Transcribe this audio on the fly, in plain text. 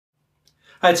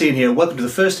Hi, it's Ian here. Welcome to the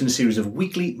first in a series of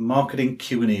weekly marketing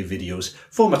Q&A videos.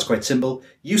 Format's quite simple.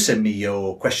 You send me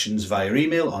your questions via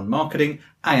email on marketing.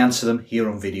 I answer them here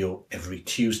on video every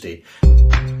Tuesday.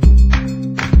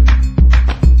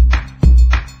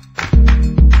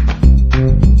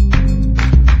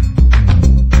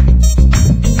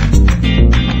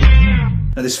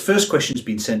 Now, this first question has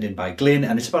been sent in by Glyn,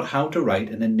 and it's about how to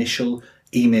write an initial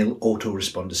email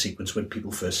autoresponder sequence when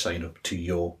people first sign up to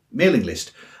your mailing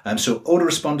list. So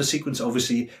autoresponder sequence,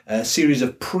 obviously a series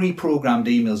of pre-programmed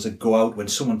emails that go out when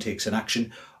someone takes an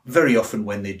action, very often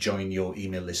when they join your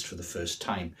email list for the first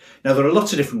time. Now, there are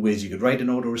lots of different ways you could write an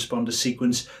autoresponder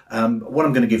sequence. What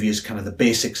I'm going to give you is kind of the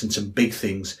basics and some big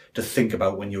things to think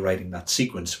about when you're writing that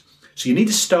sequence. So you need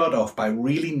to start off by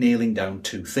really nailing down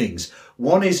two things.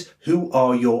 One is, who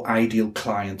are your ideal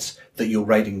clients that you're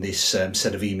writing this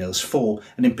set of emails for?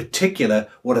 And in particular,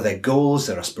 what are their goals,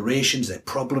 their aspirations, their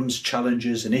problems,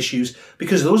 challenges and issues?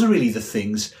 Because those are really the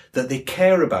things that they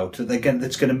care about,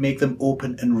 that's going to make them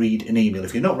open and read an email.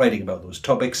 If you're not writing about those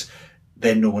topics,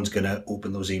 then no one's going to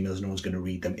open those emails, no one's going to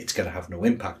read them. It's going to have no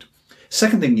impact.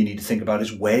 Second thing you need to think about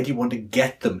is, where do you want to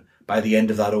get them by the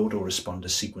end of that autoresponder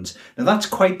sequence? Now, that's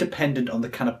quite dependent on the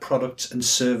kind of products and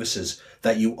services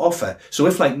that you offer. So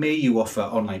if, like me, you offer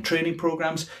online training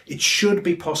programs, it should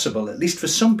be possible, at least for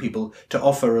some people, to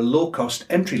offer a low-cost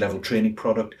entry-level training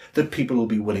product that people will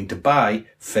be willing to buy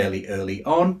fairly early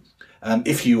on.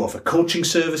 If you offer coaching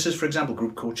services, for example,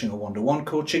 group coaching or one-to-one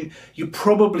coaching, you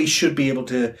probably should be able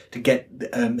to get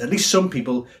at least some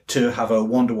people to have a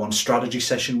one-to-one strategy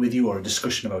session with you, or a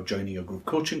discussion about joining your group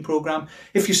coaching program.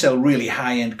 If you sell really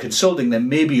high-end consulting, then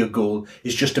maybe your goal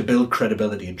is just to build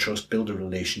credibility and trust, build a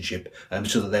relationship,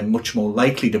 so that they're much more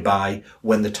likely to buy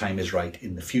when the time is right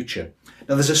in the future.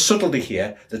 Now, there's a subtlety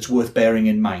here that's worth bearing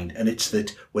in mind, and it's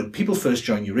that when people first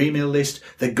join your email list,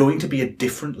 they're going to be at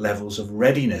different levels of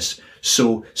readiness.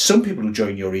 So some people who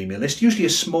join your email list, usually a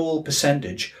small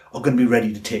percentage, are going to be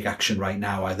ready to take action right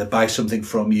now, either buy something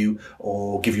from you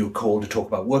or give you a call to talk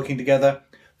about working together.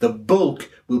 The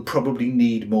bulk will probably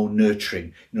need more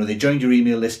nurturing. They joined your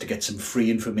email list to get some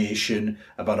free information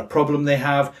about a problem they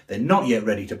have. They're not yet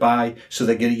ready to buy, so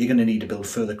you're going to need to build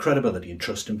further credibility and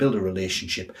trust and build a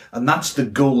relationship. And that's the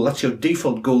goal. That's your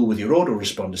default goal with your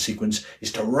autoresponder sequence,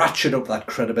 is to ratchet up that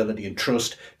credibility and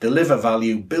trust, deliver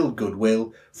value, build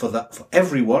goodwill for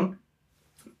everyone.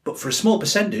 But for a small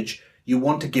percentage, you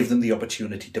want to give them the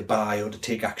opportunity to buy or to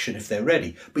take action if they're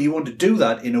ready. But you want to do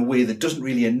that in a way that doesn't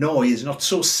really annoy, is not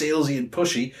so salesy and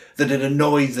pushy that it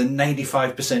annoys the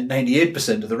 95%,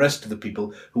 98% of the rest of the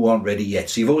people who aren't ready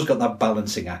yet. So you've always got that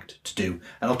balancing act to do.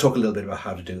 And I'll talk a little bit about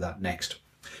how to do that next.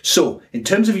 So in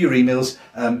terms of your emails,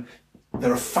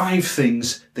 there are 5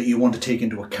 things that you want to take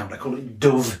into account. I call it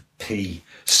Dove P.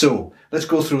 So let's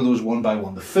go through those one by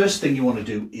one. The first thing you want to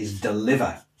do is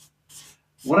deliver.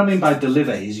 What I mean by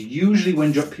deliver is, usually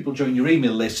when people join your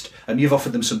email list and you've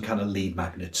offered them some kind of lead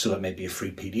magnet, so it may be a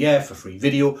free PDF, a free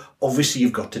video, obviously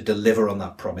you've got to deliver on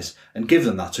that promise and give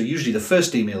them that. So usually the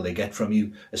first email they get from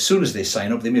you, as soon as they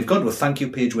sign up, they may have gone to a thank you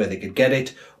page where they could get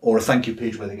it, or a thank you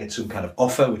page where they get some kind of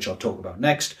offer, which I'll talk about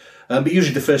next. But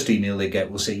usually the first email they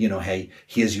get will say, hey,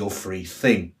 here's your free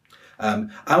thing.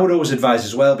 I would always advise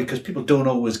as well, because people don't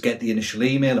always get the initial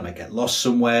email, it might get lost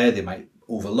somewhere, they might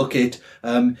overlook it.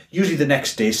 Usually the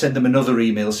next day, send them another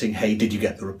email saying, hey, did you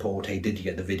get the report? Hey, did you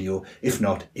get the video? If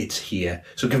not, it's here.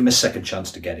 So give them a second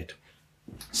chance to get it.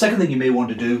 Second thing you may want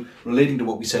to do, relating to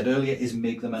what we said earlier, is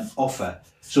make them an offer.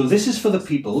 So this is for the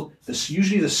people,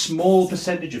 usually the small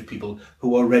percentage of people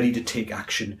who are ready to take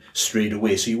action straight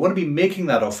away. So you want to be making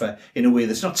that offer in a way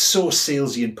that's not so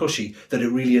salesy and pushy that it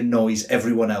really annoys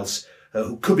everyone else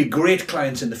who could be great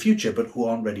clients in the future, but who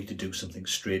aren't ready to do something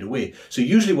straight away. So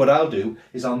usually what I'll do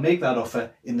is I'll make that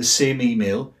offer in the same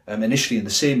email, initially in the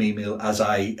same email as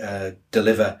I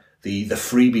deliver the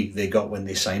freebie they got when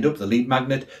they signed up, the lead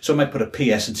magnet. So I might put a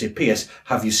PS and say, PS,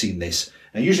 have you seen this?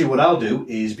 Now, usually what I'll do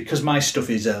is, because my stuff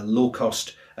is a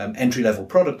low-cost entry-level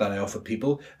product that I offer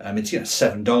people, it's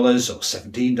 $7 or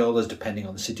 $17 depending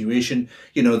on the situation.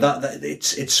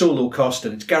 It's so low cost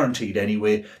and it's guaranteed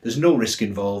anyway. There's no risk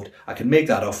involved. I can make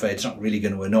that offer. It's not really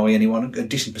going to annoy anyone. A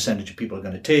decent percentage of people are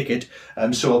going to take it.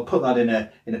 So I'll put that in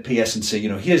a PS and say,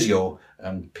 here's your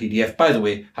PDF. By the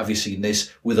way, have you seen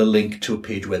this? With a link to a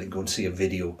page where they can go and see a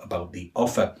video about the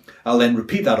offer. I'll then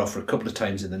repeat that offer a couple of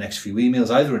times in the next few emails,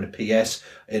 either in a PS,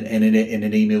 in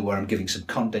an email where I'm giving some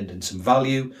content and some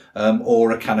value,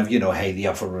 or a kind of, hey, the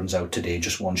offer runs out today,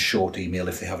 just one short email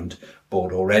if they haven't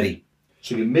bought already.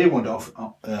 So you may want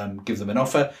to give them an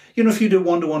offer. You know, if you do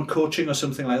one-to-one coaching or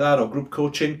something like that, or group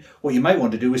coaching, what you might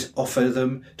want to do is offer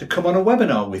them to come on a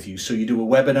webinar with you. So you do a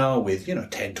webinar with,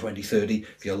 10, 20, 30,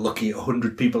 if you're lucky,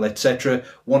 100 people, etc.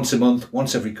 Once a month,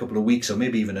 once every couple of weeks, or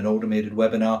maybe even an automated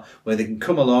webinar where they can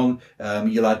come along.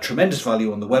 You'll add tremendous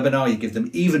value on the webinar. You give them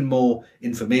even more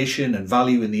information and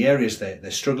value in the areas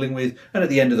they're struggling with. And at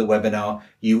the end of the webinar,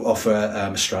 you offer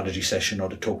a strategy session or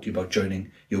to talk to you about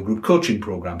joining your group coaching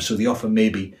program. So the offer may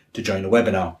be to join a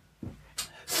webinar.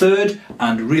 Third,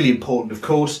 and really important, of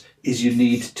course, is you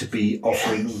need to be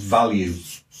offering value.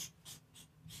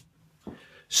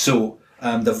 So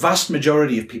the vast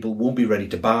majority of people won't be ready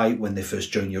to buy when they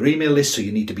first join your email list, so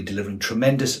you need to be delivering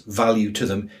tremendous value to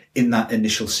them in that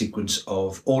initial sequence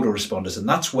of autoresponders. And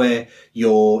that's where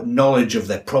your knowledge of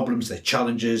their problems, their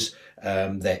challenges,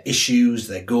 their issues,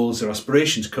 their goals, their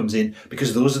aspirations comes in,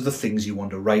 because those are the things you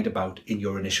want to write about in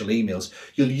your initial emails.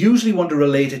 You'll usually want to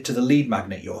relate it to the lead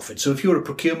magnet you offered. So if you're a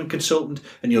procurement consultant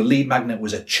and your lead magnet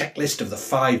was a checklist of the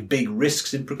 5 big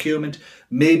risks in procurement,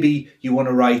 maybe you want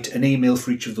to write an email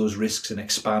for each of those risks and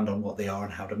expand on what they are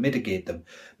and how to mitigate them.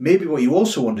 Maybe what you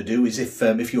also want to do is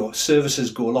if your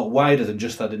services go a lot wider than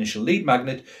just that initial lead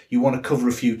magnet, you want to cover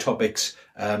a few topics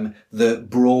that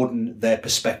broaden their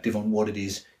perspective on what it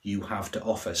is you have to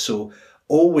offer. So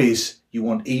always you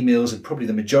want emails, and probably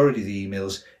the majority of the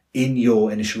emails in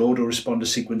your initial autoresponder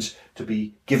sequence, to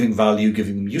be giving value,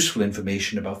 giving them useful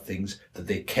information about things that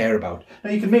they care about. Now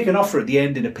you can make an offer at the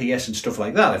end in a PS and stuff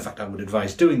like that. In fact, I would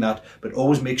advise doing that, but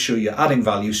always make sure you're adding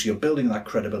value, so you're building that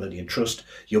credibility and trust,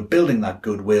 you're building that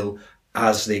goodwill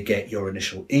as they get your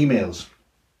initial emails.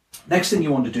 Next thing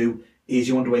you want to do is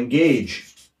you want to engage.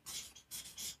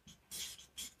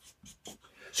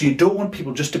 So you don't want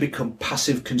people just to become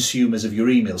passive consumers of your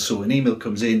email. So an email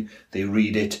comes in, they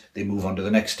read it, they move on to the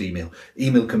next email.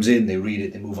 Email comes in, they read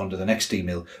it, they move on to the next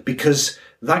email, because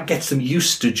that gets them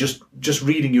used to just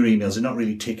reading your emails and not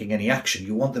really taking any action.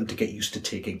 You want them to get used to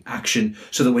taking action,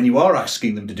 so that when you are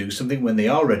asking them to do something, when they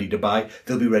are ready to buy,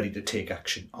 they'll be ready to take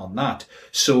action on that.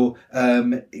 So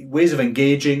ways of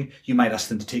engaging, you might ask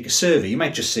them to take a survey. You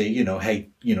might just say, hey,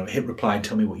 hit reply and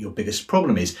tell me what your biggest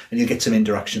problem is, and you'll get some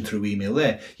interaction through email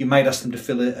there. You might ask them to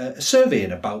fill a survey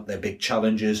in about their big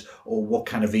challenges or what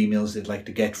kind of emails they'd like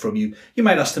to get from you. You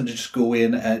might ask them to just go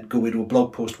into a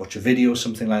blog post, watch a video,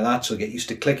 something like that, so get used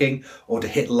to clicking, or to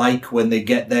hit like when they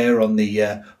get there on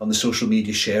the social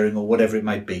media sharing or whatever it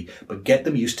might be. But get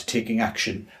them used to taking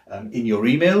action in your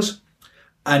emails.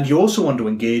 And you also want to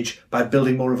engage by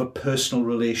building more of a personal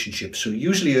relationship. So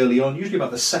usually early on, usually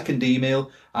about the second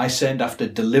email I send after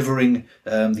delivering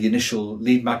the initial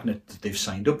lead magnet that they've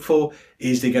signed up for,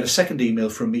 is they get a second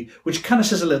email from me, which kind of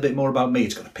says a little bit more about me.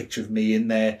 It's got a picture of me in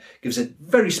there, gives it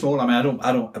very small. I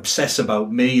don't obsess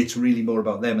about me. It's really more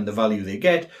about them and the value they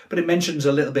get. But it mentions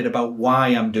a little bit about why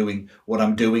I'm doing what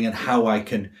I'm doing and how I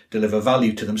can deliver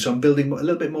value to them. So I'm building a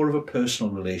little bit more of a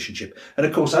personal relationship. And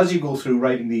of course, as you go through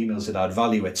writing the emails that add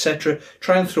value, etc.,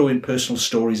 try and throw in personal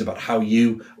stories about how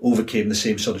you overcame the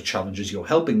same sort of challenges you're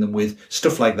helping them with.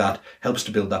 Stuff like that helps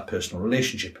to build that personal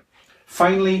relationship.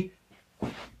 Finally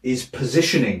is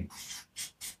positioning.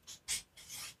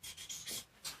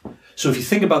 So if you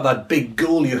think about that big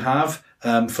goal you have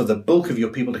for the bulk of your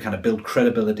people to kind of build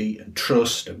credibility and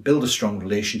trust and build a strong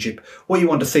relationship, what you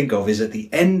want to think of is at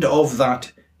the end of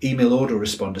that email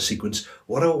autoresponder sequence,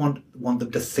 what do I want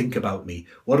them to think about me?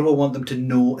 What do I want them to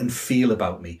know and feel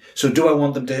about me? So do I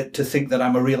want them to think that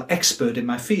I'm a real expert in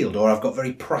my field, or I've got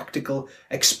very practical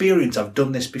experience, I've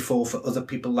done this before for other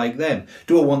people like them?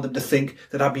 Do I want them to think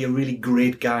that I'd be a really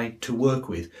great guy to work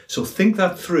with? So think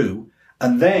that through,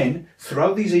 and then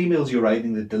throughout these emails you're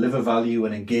writing that deliver value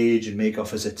and engage and make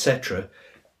offers, etc.,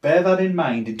 bear that in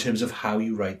mind in terms of how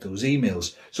you write those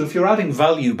emails. So if you're adding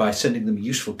value by sending them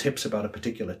useful tips about a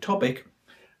particular topic,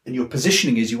 and your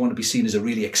positioning is you want to be seen as a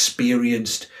really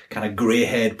experienced, kind of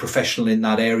grey-haired professional in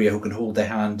that area who can hold their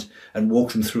hand and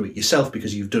walk them through it yourself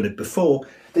because you've done it before,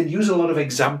 then use a lot of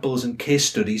examples and case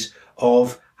studies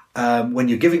of when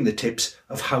you're giving the tips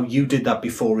of how you did that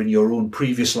before in your own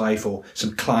previous life, or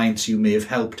some clients you may have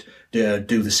helped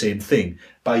do the same thing.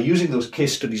 By using those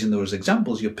case studies and those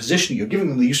examples, you're giving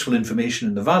them the useful information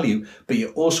and the value, but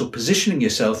you're also positioning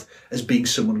yourself as being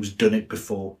someone who's done it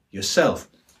before yourself.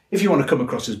 If you want to come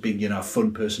across as being, a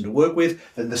fun person to work with,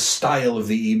 then the style of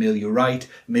the email you write,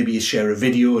 maybe you share a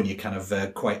video and you're kind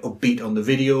of quite upbeat on the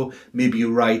video. Maybe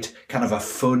you write kind of a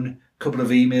fun couple of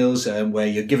emails where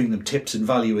you're giving them tips and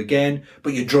value again,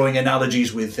 but you're drawing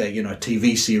analogies with, a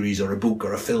TV series or a book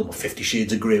or a film or 50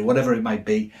 Shades of Grey, whatever it might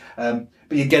be. But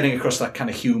you're getting across that kind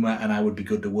of humour and I would be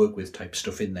good to work with type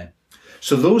stuff in there.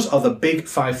 So those are the big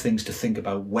 5 things to think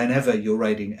about whenever you're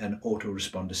writing an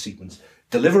autoresponder sequence.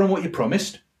 Deliver on what you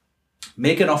promised,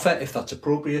 make an offer if that's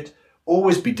appropriate,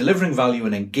 always be delivering value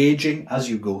and engaging as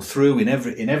you go through in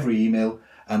every email,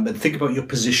 and think about your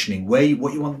positioning,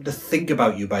 what you want them to think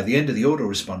about you by the end of the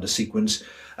autoresponder sequence,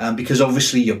 because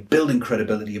obviously you're building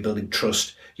credibility, you're building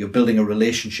trust, you're building a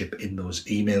relationship in those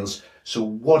emails. So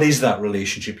what is that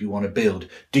relationship you want to build?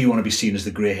 Do you want to be seen as the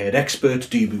grey-haired expert?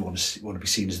 Do you want to be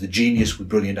seen as the genius with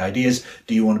brilliant ideas?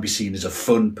 Do you want to be seen as a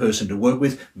fun person to work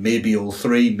with? Maybe all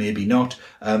 3, maybe not.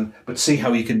 But see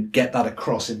how you can get that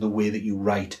across in the way that you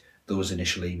write those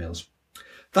initial emails.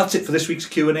 That's it for this week's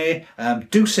Q&A.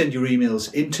 Do send your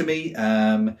emails in to me.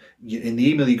 In the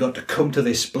email you got to come to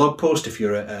this blog post. If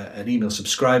you're an email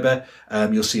subscriber,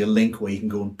 you'll see a link where you can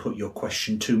go and put your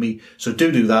question to me. So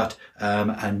do that,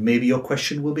 and maybe your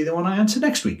question will be the one I answer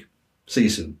next week. See you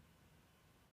soon.